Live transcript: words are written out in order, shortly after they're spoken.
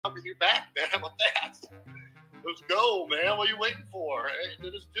fucking you back, man. How about that? Let's go, man. What are you waiting for? Hey,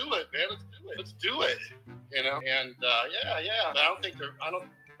 let's do it, man. Let's do it. Let's do it. You know? And yeah.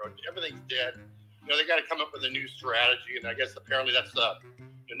 Everything's dead. You know, they got to come up with a new strategy, and I guess apparently that's no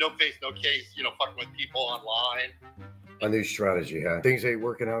face, no case. You know, fucking with people online. A new strategy, huh? Things ain't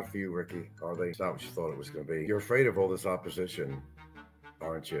working out for you, Ricky, are they? It's not what you thought it was going to be. You're afraid of all this opposition,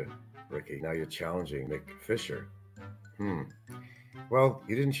 aren't you, Ricky? Now you're challenging Nick Fisher. Well,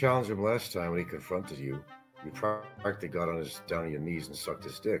 you didn't challenge him last time when he confronted you. You practically got down on your knees and sucked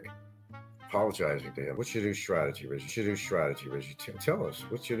his dick, apologizing to him. What's your new strategy, Reggie? What's your new strategy, Reggie? Tell us.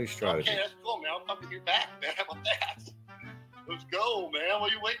 What's your new strategy? Okay, that's cool, man. I'll fucking you back, man. How about that? Let's go, man.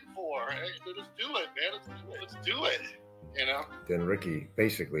 What are you waiting for? Hey, let's do it, man. Let's do it. Let's do it. You know? Then Ricky,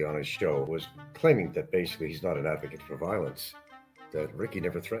 basically on his show, was claiming that basically he's not an advocate for violence, that Ricky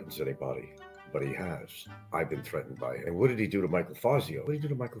never threatens anybody, but he has. I've been threatened by him. And what did he do to Michael Fazio? What did he do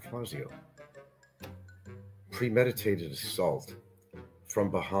to Michael Fazio? Premeditated assault from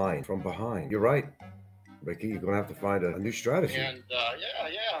behind. You're right, Ricky. You're going to have to find a new strategy. And yeah.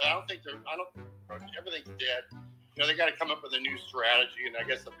 Everything's dead. You know, they got to come up with a new strategy, and I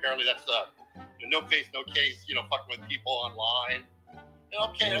guess apparently that's no face, no case. You know, fucking with people online.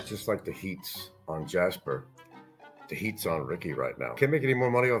 Okay. It's just like the heats on Jasper. The heat's on Ricky right now. Can't make any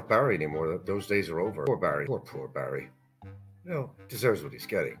more money off Barry anymore. Those days are over. Poor Barry. Poor Barry. You know, deserves what he's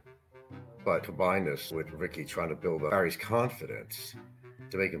getting. But combine this with Ricky trying to build up Barry's confidence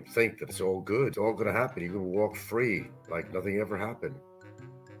to make him think that it's all good. It's all going to happen. You're going to walk free like nothing ever happened.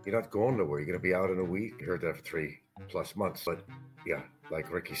 You're not going nowhere. You're going to be out in a week. You heard that for 3+ months. But yeah,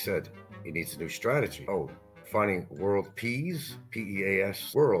 like Ricky said, he needs a new strategy. Oh, finding world peas,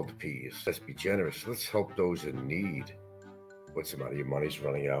 P-E-A-S, world peas. Let's be generous. Let's help those in need. What's the matter? Your money's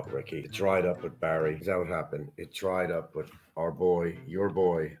running out, Ricky. It dried up with Barry. Is that what happened? It dried up with our boy, your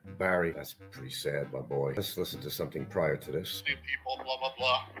boy, Barry. That's pretty sad, my boy. Let's listen to something prior to this. New people, blah, blah,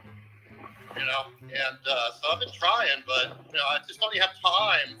 blah. You know, and so I've been trying, but, you know, I just don't have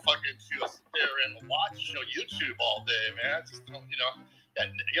time fucking to sit there and watch, YouTube all day, man. I just don't,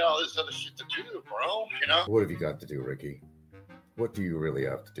 there's other shit to do, bro, you know? What have you got to do, Ricky? What do you really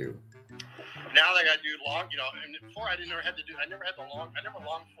have to do? Now that I do long, and before I never had the long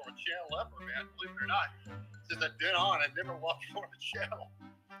form channel ever, man. Believe it or not, since I've been on, I've never long form a channel.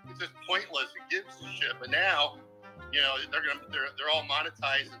 It's just pointless. It gives a shit. But now, they're all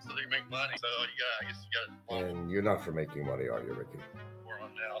monetized, and so they make money. So I guess you got. And you're not for making money, are you, Ricky? We're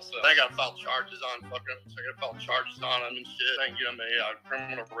on now, so I got to file charges on them and shit. I can get them a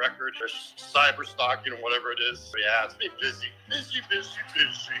criminal record, or cyber stalking, or whatever it is. So yeah, it's been busy. Busy.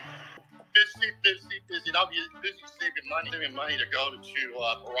 I'll be busy saving money to go to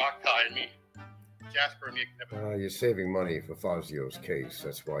Battaglia and me. Jasper and me. You're saving money for Fazio's case.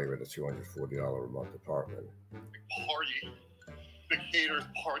 That's why you're in a $240 a month apartment. Big party. Big haters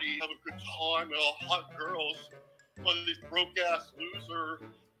party. Have a good time with all hot girls. One of these broke-ass loser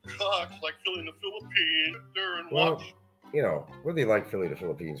cocks like Philly in the Philippines. There and watch. You know, whether you like Philly in the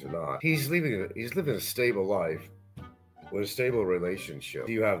Philippines or not, he's living a stable life with a stable relationship.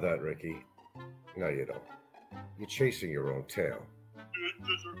 Do you have that, Ricky? No, you don't. You're chasing your own tail. They're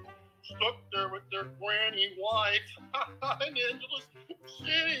stuck there with their granny wife in Angeles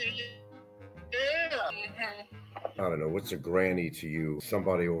City. Yeah. I don't know. What's a granny to you?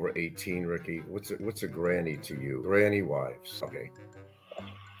 Somebody over 18, Ricky? What's a granny to you? Granny wives. Okay.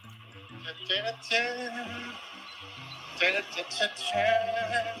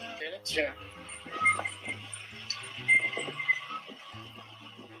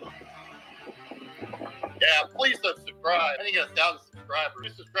 Yeah, please subscribe. I think I got 1,000 subscribers.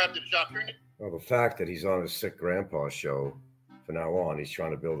 Please subscribe to the John Freeman. Well, the fact that he's on his sick grandpa show, from now on, he's trying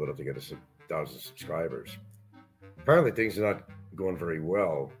to build it up to get 1,000 subscribers. Apparently, things are not going very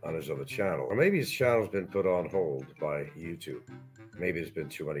well on his other channel. Or maybe his channel's been put on hold by YouTube. Maybe there's been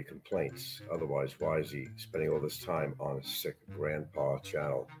too many complaints. Otherwise, why is he spending all this time on his sick grandpa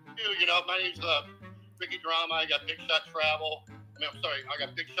channel? My name's Ricky Drama. I got Big Shot Travel. I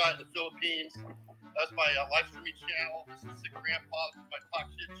got Big Shot in the Philippines. That's my live streaming channel. This is Sick Grandpa. This is my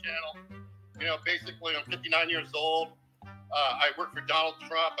talk shit channel. Basically, I'm 59 years old. I work for Donald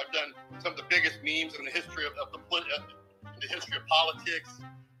Trump. I've done some of the biggest memes in the history of politics,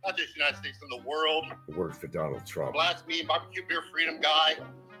 not just the United States, in the world. Worked for Donald Trump. The last meme, barbecue beer freedom guy.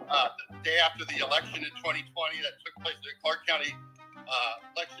 The day after the election in 2020 that took place at the Clark County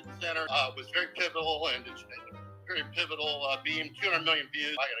Election Center was very pivotal and it's very pivotal. Beam 200 million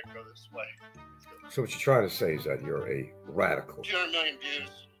views. I gotta go this way. So what you're trying to say is that you're a radical. 200 million views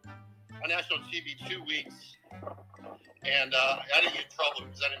on national TV 2 weeks. And I didn't get in trouble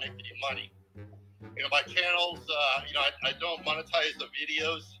because I didn't make money. You know, my channels, you know, I don't monetize the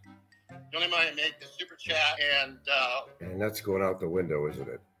videos. The only money I make is super chat and that's going out the window, isn't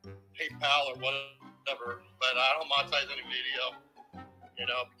it? PayPal or whatever. But I don't monetize any video. You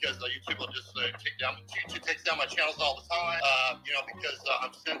know, because YouTube will just YouTube takes down my channels all the time. You know, because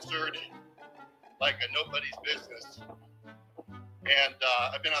I'm censored like a nobody's business. And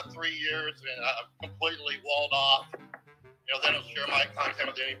I've been on 3 years, and I'm completely walled off. You know, they don't share my content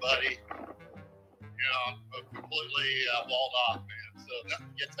with anybody. You know, I'm completely walled off, man. So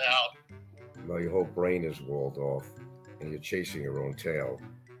nothing gets out. Well, your whole brain is walled off, and you're chasing your own tail.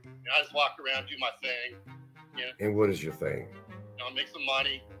 You know, I just walk around, do my thing. You know, and what is your thing? You know, make some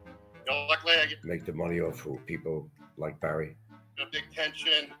money. You know, luckily I get make the money off who? People like Barry? You know, big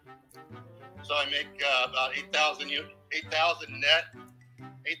pension. So I make about 8,000 net,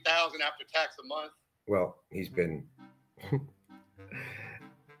 8,000 after tax a month. Well, he's been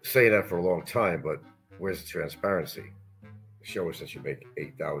saying that for a long time, but where's the transparency? Show us that you make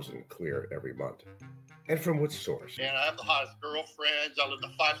 8,000 clear every month. And from what source? And I have the hottest girlfriends. I live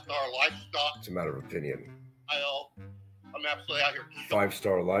the 5-star lifestyle. It's a matter of opinion. I'm absolutely out here.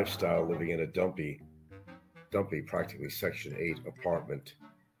 5-star lifestyle, living in a dumpy, practically Section 8 apartment.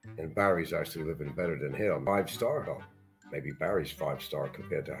 And Barry's actually living better than him. 5-star, well, maybe Barry's 5-star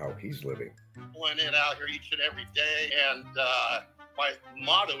compared to how he's living. Going in out here each and every day, and my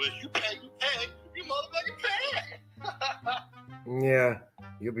motto is you pay, you motherfucking pay. Yeah,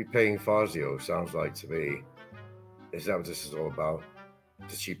 you'll be paying Fazio, sounds like to me. Is that what this is all about?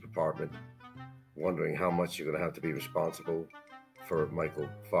 It's a cheap apartment. Wondering how much you're going to have to be responsible for Michael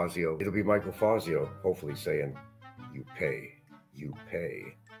Fazio. It'll be Michael Fazio, hopefully saying, you pay.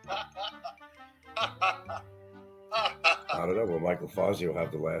 I don't know. Will Michael Fazio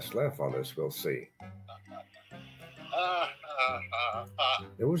have the last laugh on this? We'll see.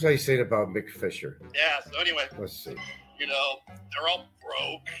 What was I saying about Mick Fisher? Yeah, so anyway. Let's see. You know, they're all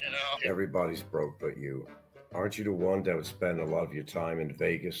broke, you know. Everybody's broke but you. Aren't you the one that would spend a lot of your time in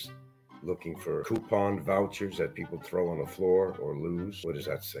Vegas looking for coupon vouchers that people throw on the floor or lose? What does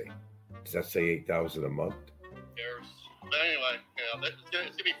that say? Does that say 8,000 a month? But anyway, you know, it's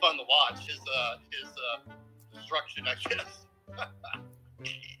gonna be fun to watch his destruction, I guess.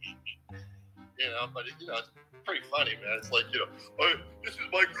 You know, but you know, it's pretty funny, man. It's like, you know, oh, this is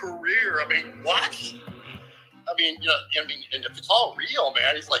my career. I mean, what? I mean, you know, and if it's all real,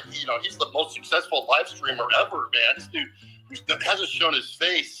 man, he's like, you know, he's the most successful live streamer ever, man. This dude hasn't shown his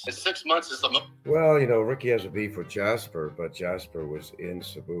face in 6 months. Well, you know, Ricky has a beef with Jasper, but Jasper was in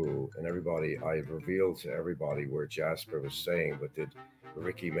Cebu, and I've revealed to everybody where Jasper was staying, but did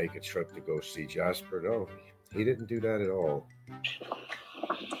Ricky make a trip to go see Jasper? No, he didn't do that at all.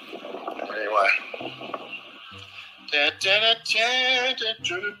 Anyway.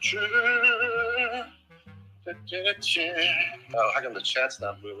 Oh, how come the chat's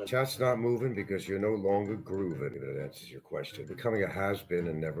not moving? Chat's not moving because you're no longer grooving. That answers your question. Becoming a has-been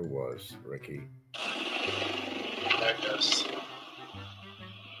and never was, Ricky. I guess.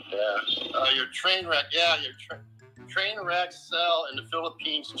 Yeah. Your train wreck. Yeah, your train wreck sell in the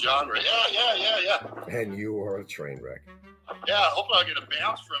Philippines genre. Yeah. And you are a train wreck. Yeah, hopefully I'll get a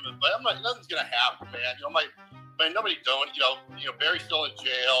bounce from it, but nothing's gonna happen, man. You know, nobody don't. You know, Barry's still in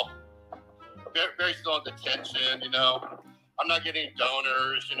jail. Barry's still in detention. You know, I'm not getting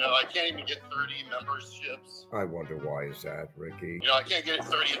donors. You know, I can't even get 30 memberships. I wonder why is that, Ricky? You know, I can't get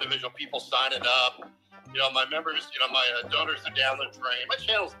 30 individual people signing up. You know, my members. You know, my donors are down the drain. My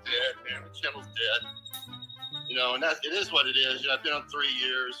channel's dead, man. The channel's dead. You know, and it is what it is. You know, I've been on 3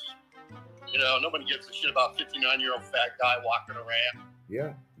 years. You know, nobody gives a shit about 59-year-old fat guy walking around.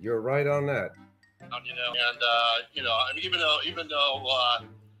 Yeah, you're right on that. You know, and you know, I mean, even though you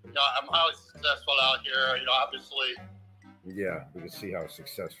know, I'm highly successful out here, you know, obviously. Yeah, we can see how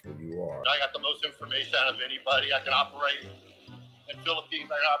successful you are. I got the most information out of anybody. I can operate in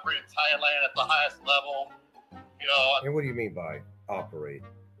Philippines. I can operate in Thailand at the highest level. You know. And what do you mean by operate,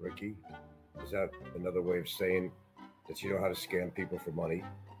 Ricky? Is that another way of saying that you know how to scam people for money?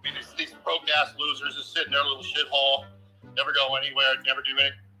 I mean, these broke-ass losers just sit in their little shithole, never go anywhere, never do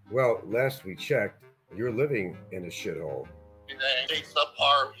anything. Well, last we checked, you're living in a shithole. They date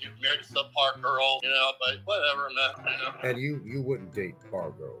subpar, you married a subpar girl, you know, but whatever, man. You know. And you wouldn't date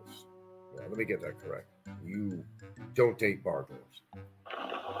bar girls. Well, let me get that correct. You don't date bar girls.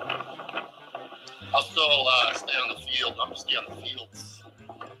 I'll still stay on the field. I'm going to stay on the fields.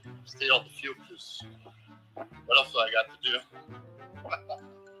 Stay on the field because what else do I got to do?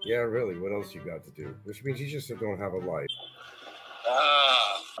 Yeah, really, what else you got to do? Which means you just don't have a life.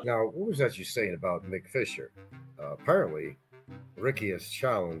 Now, what was that you saying about Mick Fisher? Apparently, Ricky has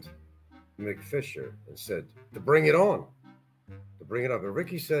challenged Mick Fisher and said to bring it on, to bring it up. And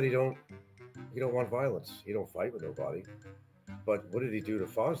Ricky said he don't want violence. He don't fight with nobody. But what did he do to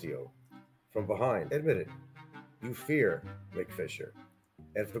Fazio from behind? Admit it. You fear Mick Fisher,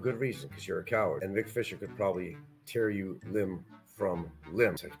 and for good reason, because you're a coward. And Mick Fisher could probably tear you limb from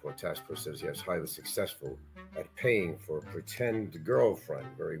limb. Export Task Force says yes, highly successful at paying for a pretend girlfriend.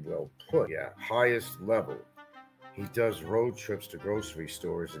 Very well put. Yeah, highest level. He does road trips to grocery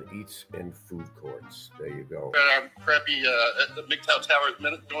stores and eats in food courts. There you go. Crappy at the MGTOW Towers,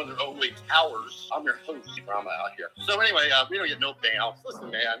 going their own way towers. I'm your host, Drama out here. So anyway, we don't get no payouts.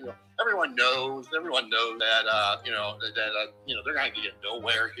 Listen, man, everyone knows that, they're not gonna get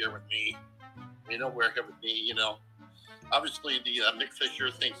nowhere here with me. Nowhere here with me, Obviously, the Mick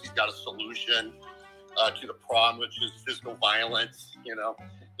Fisher thinks he's got a solution to the problem, which is physical violence,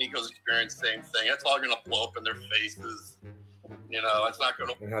 Nico's experience, same thing. It's all going to blow up in their faces. It's not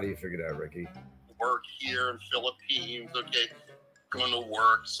going to. And how do you figure that, Ricky? Work here in Philippines, okay? Going to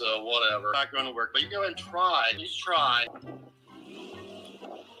work, so whatever. Not going to work, but you go and try. He's trying.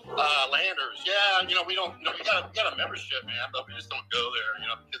 Landers, yeah, we don't. We got a membership, man, but we just don't go there,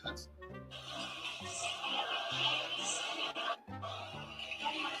 because it's.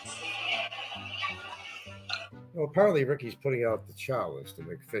 Well, apparently Ricky's putting out the challenge to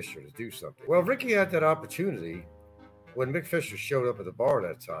Mick Fisher to do something. Well, Ricky had that opportunity when Mick Fisher showed up at the bar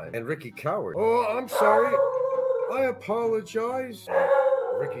that time, and Ricky cowered. Oh, I'm sorry. I apologize.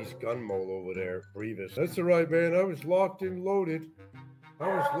 Ricky's gun mole over there, Brevis. That's all right, man. I was locked and loaded.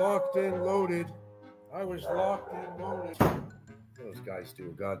 Those guys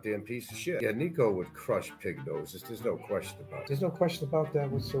do a goddamn piece of shit. Yeah, Nico would crush pig noses. There's no question about it. There's no question about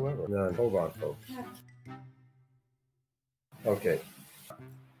that whatsoever. None. Hold on, folks. Okay.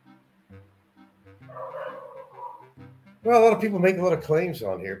 Well, a lot of people make a lot of claims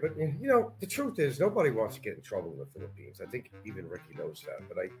on here, but the truth is nobody wants to get in trouble in the Philippines. I think even Ricky knows that,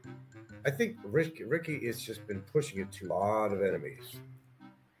 but I think Ricky has just been pushing it to a lot of enemies.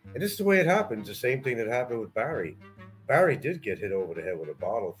 And this is the way it happens. The same thing that happened with Barry. Barry did get hit over the head with a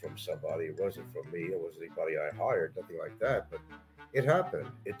bottle from somebody. It wasn't from me. It wasn't anybody I hired, nothing like that. But it happened.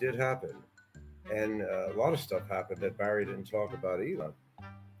 It did happen. And a lot of stuff happened that Barry didn't talk about either.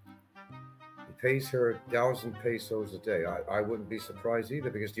 He pays her 1,000 pesos a day. I wouldn't be surprised either,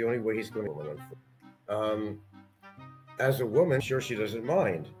 because the only way he's going to... as a woman, sure, she doesn't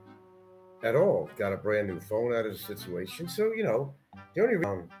mind at all. Got a brand new phone out of the situation. So, the only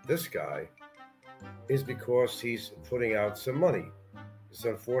reason this guy is because he's putting out some money. It's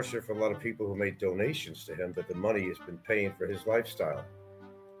unfortunate for a lot of people who made donations to him that the money has been paying for his lifestyle.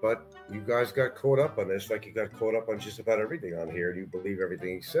 But you guys got caught up on this like you got caught up on just about everything on here, and you believe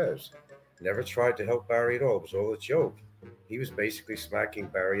everything he says. Never tried to help Barry at all. It was all a joke. He was basically smacking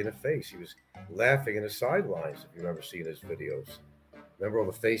Barry in the face. He was laughing in the sidelines, if you've ever seen his videos. Remember all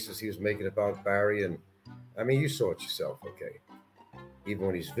the faces he was making about Barry? And I mean, you saw it yourself, okay? Even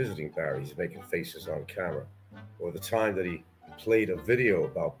when he's visiting Barry, he's making faces on camera. Or the time that he played a video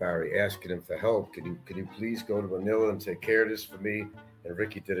about Barry, asking him for help. Can you please go to Manila and take care of this for me? And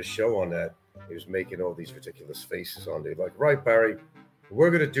Ricky did a show on that. He was making all these ridiculous faces on there. Like, right, Barry, we're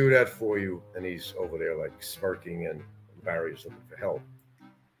going to do that for you. And he's over there like smirking, and Barry's looking for help.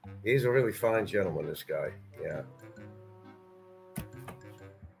 He's a really fine gentleman, this guy. Yeah.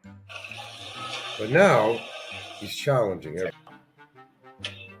 But now he's challenging everyone.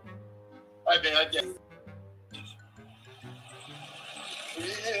 I guess.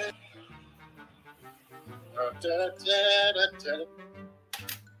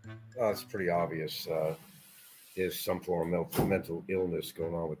 Oh, it's pretty obvious. There's some form of mental illness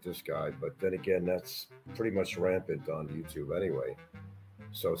going on with this guy. But then again, that's pretty much rampant on YouTube anyway.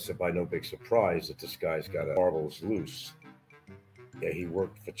 So it's by no big surprise that this guy's got a marbles loose. Yeah, he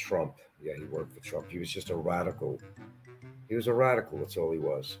worked for Trump. He was just a radical. He was a radical. That's all he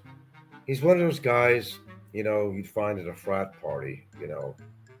was. He's one of those guys, you'd find at a frat party, and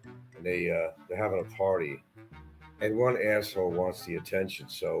they're having a party, and one asshole wants the attention.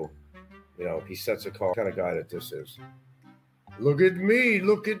 So, he sets a call. What kind of guy that this is? Look at me,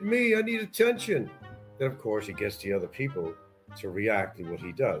 I need attention. Then, of course, he gets the other people to react to what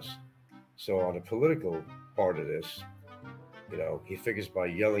he does. So on the political part of this, he figures by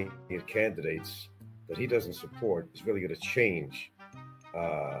yelling at candidates that he doesn't support is really going to change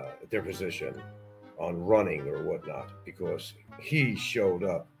their position on running or whatnot, because he showed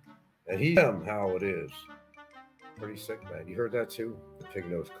up and he told them how it is. Pretty sick, man. You heard that too? The pig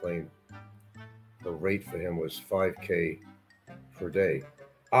nose claimed the rate for him was $5,000 per day.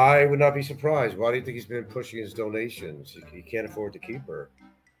 I would not be surprised. Why do you think he's been pushing his donations? He can't afford to keep her.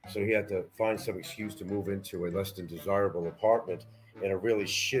 So he had to find some excuse to move into a less than desirable apartment in a really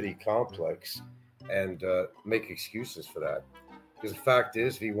shitty complex and make excuses for that. Because the fact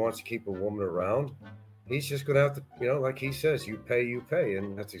is, if he wants to keep a woman around, he's just going to have to, like he says, you pay.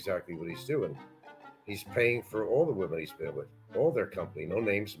 And that's exactly what he's doing. He's paying for all the women he's been with, all their company, no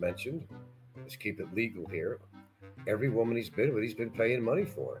names mentioned. Let's keep it legal here. Every woman he's been with, he's been paying money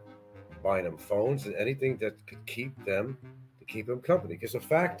for, buying them phones and anything that could keep him company. Because the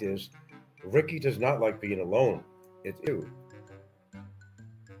fact is, Ricky does not like being alone. It's you,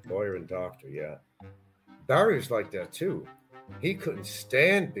 lawyer and doctor, yeah. Barry was like that too. He couldn't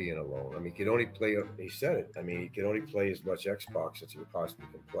stand being alone. I mean, he could only play, he said it. I mean, he could only play as much Xbox as he possibly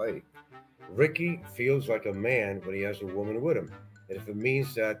can play. Ricky feels like a man when he has a woman with him. And if it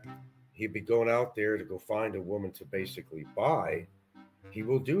means that he'd be going out there to go find a woman to basically buy, he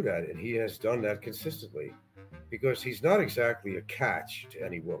will do that. And he has done that consistently because he's not exactly a catch to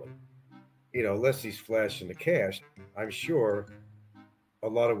any woman. Unless he's flashing the cash, I'm sure a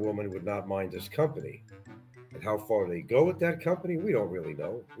lot of women would not mind his company. And how far they go with that company, we don't really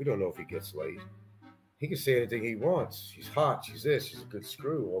know. We don't know if he gets laid. He can say anything he wants. She's hot, she's this, she's a good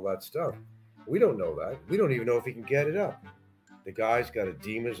screw, all that stuff. We don't know that. We don't even know if he can get it up. The guy's got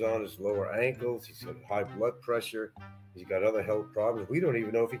edemas on his lower ankles. He's got high blood pressure. He's got other health problems. We don't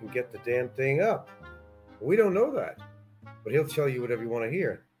even know if he can get the damn thing up. We don't know that. But he'll tell you whatever you want to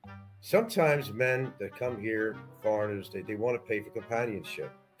hear. Sometimes men that come here, foreigners, they want to pay for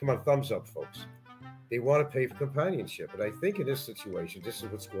companionship. Come on, thumbs up, folks. They want to pay for companionship. And I think in this situation, this is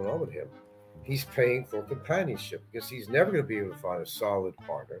what's going on with him. He's paying for companionship because he's never going to be able to find a solid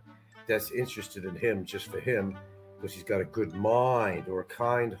partner that's interested in him just for him because he's got a good mind or a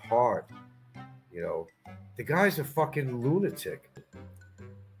kind heart. The guy's a fucking lunatic.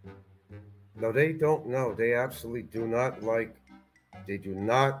 No, they don't know. They absolutely do not like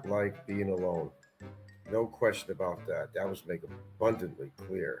being alone. No question about that. That was made abundantly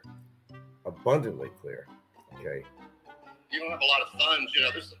clear. Okay. You don't have a lot of funds,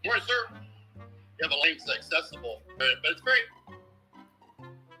 there's more, sir. You have a lane that's accessible, but it's very.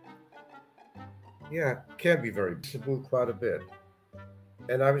 Yeah, can be very visible quite a bit.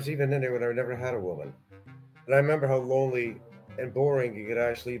 And I was even in there when I never had a woman. And I remember how lonely and boring it could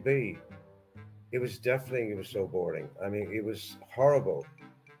actually be. It was deafening. It was so boring. I mean, it was horrible.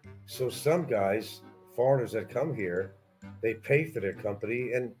 So some guys, foreigners that come here, they pay for their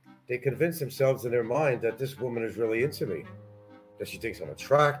company and they convince themselves in their mind that this woman is really into me, that she thinks I'm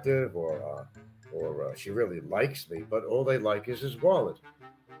attractive or she really likes me, but all they like is his wallet.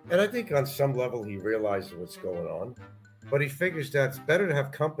 And I think on some level he realizes what's going on, but he figures that it's better to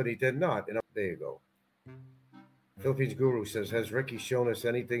have company than not. And there you go. Philippines Guru says, has Ricky shown us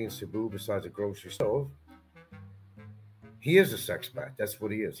anything in Cebu besides a grocery stove? He is a sexpat. That's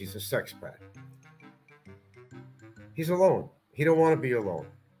what he is. He's a sexpat. He's alone. He don't want to be alone.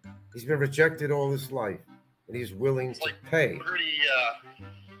 He's been rejected all his life, and he's willing to pay.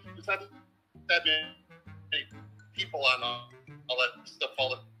 There's not that many people on all that stuff all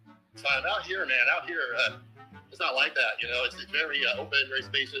the time. Out here, it's not like that. It's very open, very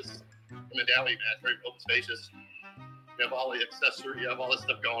spacious. In the Valley, man, it's very open, spacious. You have all the accessories, you have all this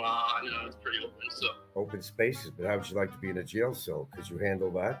stuff going on. It's pretty open. So open spaces, but how would you like to be in a jail cell? Could you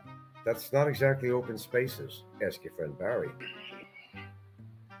handle that? That's not exactly open spaces. Ask your friend Barry.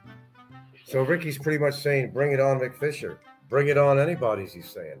 So Ricky's pretty much saying, bring it on, McFisher. Bring it on, anybody's, he's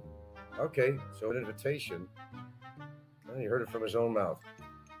saying. Okay, so an invitation. Well, you heard it from his own mouth.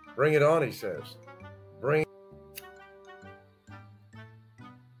 Bring it on, he says. Bring.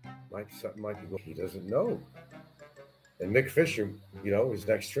 Something might be going. He doesn't know. And Mick Fisher, his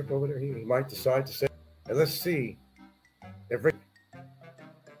next trip over there, he might decide to say, and let's see if Rick.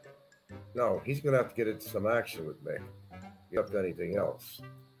 No, he's going to have to get into some action with Mick. Up to anything else.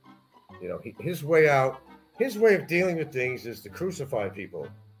 His way out, his way of dealing with things is to crucify people.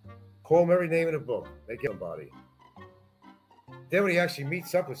 Call them every name in a book. Make somebody. Then when he actually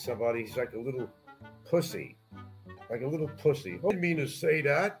meets up with somebody, he's like a little pussy. Like a little pussy. I didn't mean to say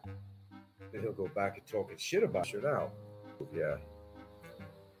that. Then he'll go back and talking shit about it now. Yeah.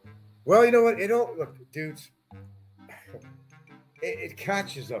 Well, you know what? Look, dudes. It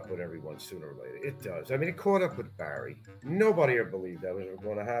catches up with everyone sooner or later. It does. I mean, it caught up with Barry. Nobody ever believed that was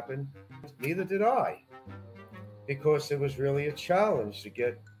going to happen. Neither did I. Because it was really a challenge to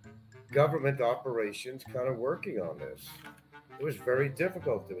get government operations kind of working on this. It was very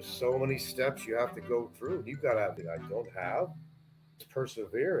difficult. There was so many steps you have to go through. You've got to have I don't have. It's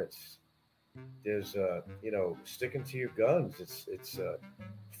perseverance. There's, sticking to your guns. It's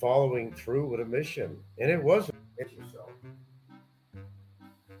following through with a mission. And it wasn't.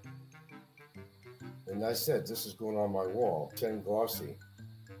 And I said, this is going on my wall, 10 glossy.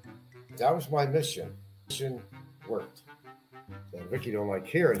 That was my mission. Mission worked. And Ricky don't like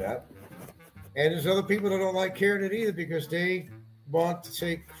hearing that. And there's other people that don't like hearing it either because they want to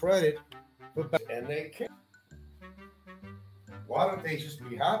take credit for and they can't. Why don't they just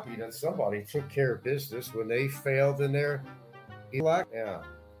be happy that somebody took care of business when they failed in their elect? Yeah.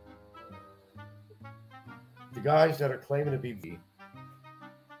 The guys that are claiming to be,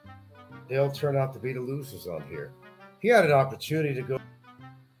 they'll turn out to be the losers on here. He had an opportunity to go.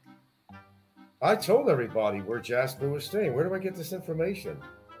 I told everybody where Jasper was staying. Where do I get this information?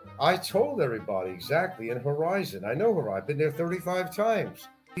 I told everybody exactly in Horizon. I know Horizon. I've been there 35 times.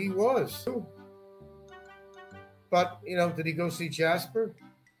 He was. But, you know, did he go see Jasper?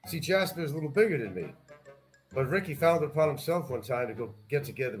 See, Jasper is a little bigger than me. But Ricky found it upon himself one time to go get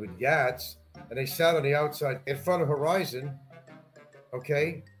together with Yats, and they sat on the outside in front of Horizon,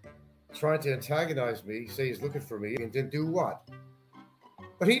 okay, trying to antagonize me, say he's looking for me, and didn't do what?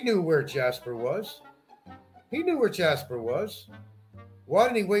 But he knew where Jasper was. He knew where Jasper was. Why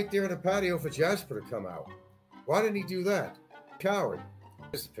didn't he wait there in the patio for Jasper to come out? Why didn't he do that? Coward.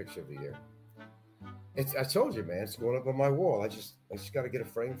 Here's the picture of the year. I told you, man, it's going up on my wall. I just got to get a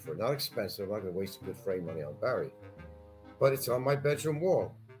frame for it. Not expensive. I'm not going to waste a good frame money on Barry. But it's on my bedroom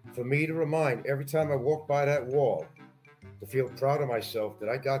wall. For me to remind every time I walk by that wall, to feel proud of myself that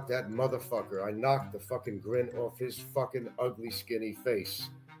I got that motherfucker. I knocked the fucking grin off his fucking ugly, skinny face.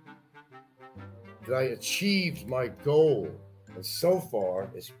 That I achieved my goal. And so far,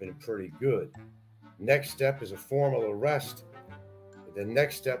 it's been pretty good. Next step is a formal arrest. The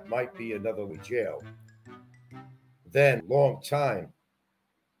next step might be another jail. Then, long time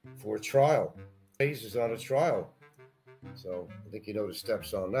for a trial. Phases on a trial. So, I think you know the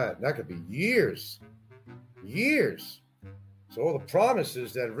steps on that. And that could be years. Years. So, all the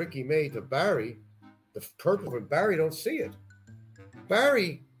promises that Ricky made to Barry, the purpose of Barry don't see it.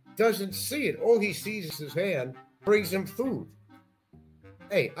 Barry doesn't see it. All he sees is his hand, brings him food.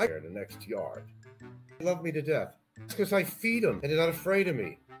 Hey, I in the next yard. They love me to death. It's because I feed them, and they're not afraid of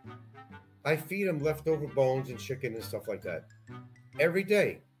me. I feed them leftover bones and chicken and stuff like that. Every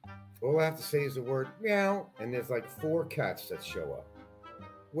day. All I have to say is the word meow, and there's like 4 cats that show up.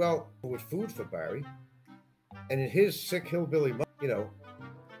 Well, with food for Barry, and in his sick hillbilly, you know,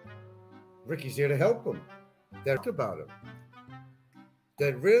 Ricky's there to help him. Talk about him.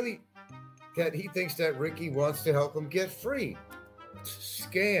 That he thinks that Ricky wants to help him get free.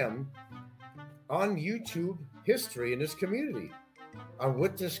 Scam on YouTube history in this community on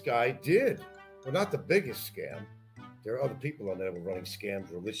what this guy did. Well, not the biggest scam. There are other people on there who are running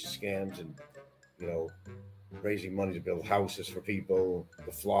scams, religious scams, and, you know, raising money to build houses for people,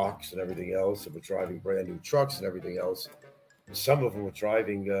 the flocks and everything else. And we're driving brand new trucks and everything else. And some of them were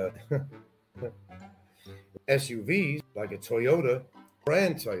driving SUVs like a Toyota,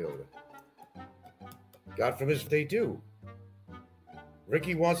 brand Toyota. God from his, they do.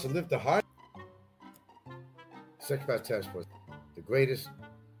 Ricky wants to live the high. Sex Pass Test was the greatest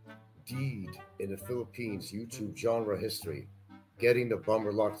deed in the Philippines YouTube genre history, getting the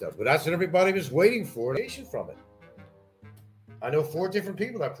bummer locked up. But that's what everybody was waiting for, from it. I know 4 different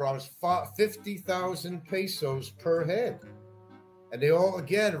people that promised 50,000 pesos per head. And they all,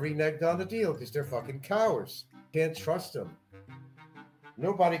 again, reneged on the deal because they're fucking cowards. Can't trust them.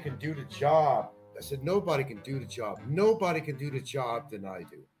 Nobody can do the job. I said, nobody can do the job. Nobody can do the job than I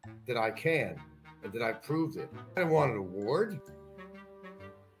do, that I can, and that I proved it. I want an award.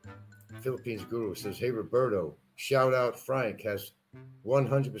 Philippines Guru says, hey, Roberto, shout out Frank has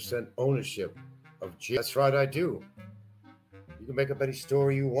 100% ownership of G. That's right, I do. You can make up any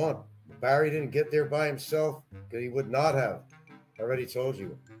story you want. Barry didn't get there by himself because he would not have. I already told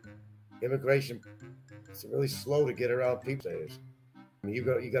you. Immigration, it's really slow to get around people. I mean, you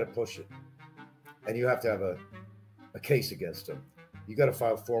got to push it. And you have to have a case against him. You got to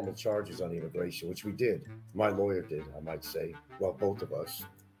file formal charges on immigration, which we did. My lawyer did, I might say. Well, both of us.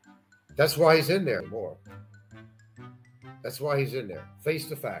 That's why he's in there more. That's why he's in there. Face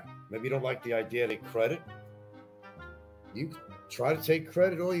the fact. Maybe you don't like the idea of credit. You try to take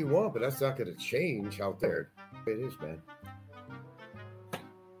credit all you want, but that's not going to change out there. It is, man.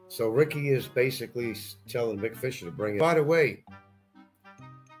 So Ricky is basically telling Mick Fisher to bring it. By the way,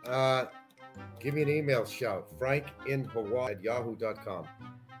 give me an email shout, frankinhawaii@yahoo.com.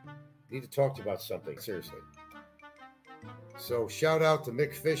 Need to talk to you about something, seriously. So shout out to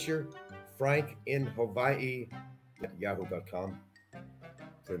Mick Fisher, frankinhawaii@yahoo.com.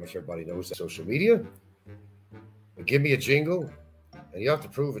 Pretty much everybody knows that. Social media. But give me a jingle, and you have to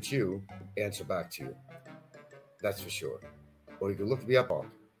prove it's you. Answer back to you. That's for sure. Or you can look me up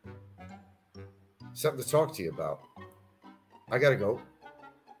on something to talk to you about. I got to go.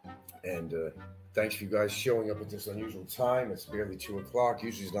 And thanks for you guys showing up at this unusual time. It's barely 2 o'clock.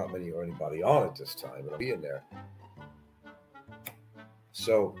 Usually there's not anybody on at this time, but I'll be in there.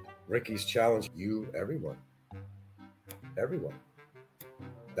 So Ricky's challenge, you, everyone. Everyone.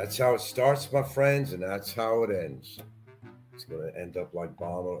 That's how it starts, my friends, and that's how it ends. It's going to end up like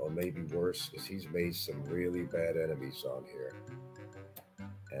Bomber, or maybe worse, because he's made some really bad enemies on here.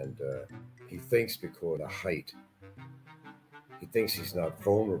 And he thinks because of the height, he thinks he's not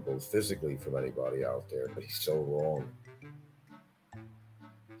vulnerable physically from anybody out there, but he's so wrong.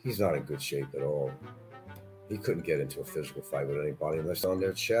 He's not in good shape at all. He couldn't get into a physical fight with anybody unless on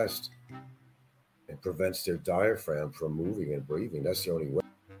their chest. It prevents their diaphragm from moving and breathing. That's the only way.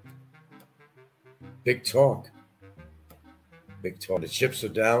 Big talk. Big talk. The chips are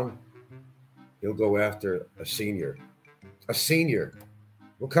down. He'll go after a senior. A senior.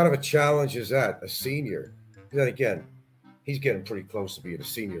 What kind of a challenge is that? A senior. Then again, he's getting pretty close to being a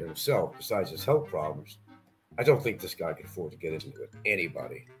senior himself, besides his health problems. I don't think this guy can afford to get into it with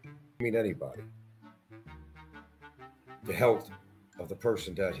anybody. I mean, anybody. The health of the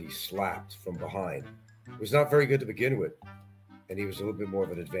person that he slapped from behind was not very good to begin with. And he was a little bit more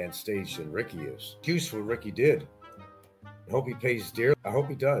of an advanced stage than Ricky is. Excuse for what Ricky did. I hope he pays dearly. I hope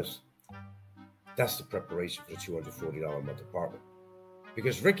he does. That's the preparation for the $240 a month apartment.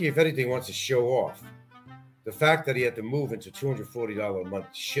 Because Ricky, if anything, wants to show off. The fact that he had to move into $240 a month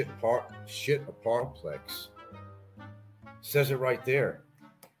shit apartplex says it right there.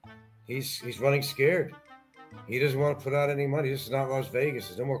 He's running scared. He doesn't want to put out any money. This is not Las Vegas.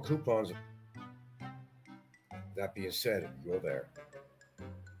 There's no more coupons. That being said, go there.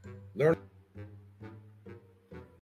 Learn.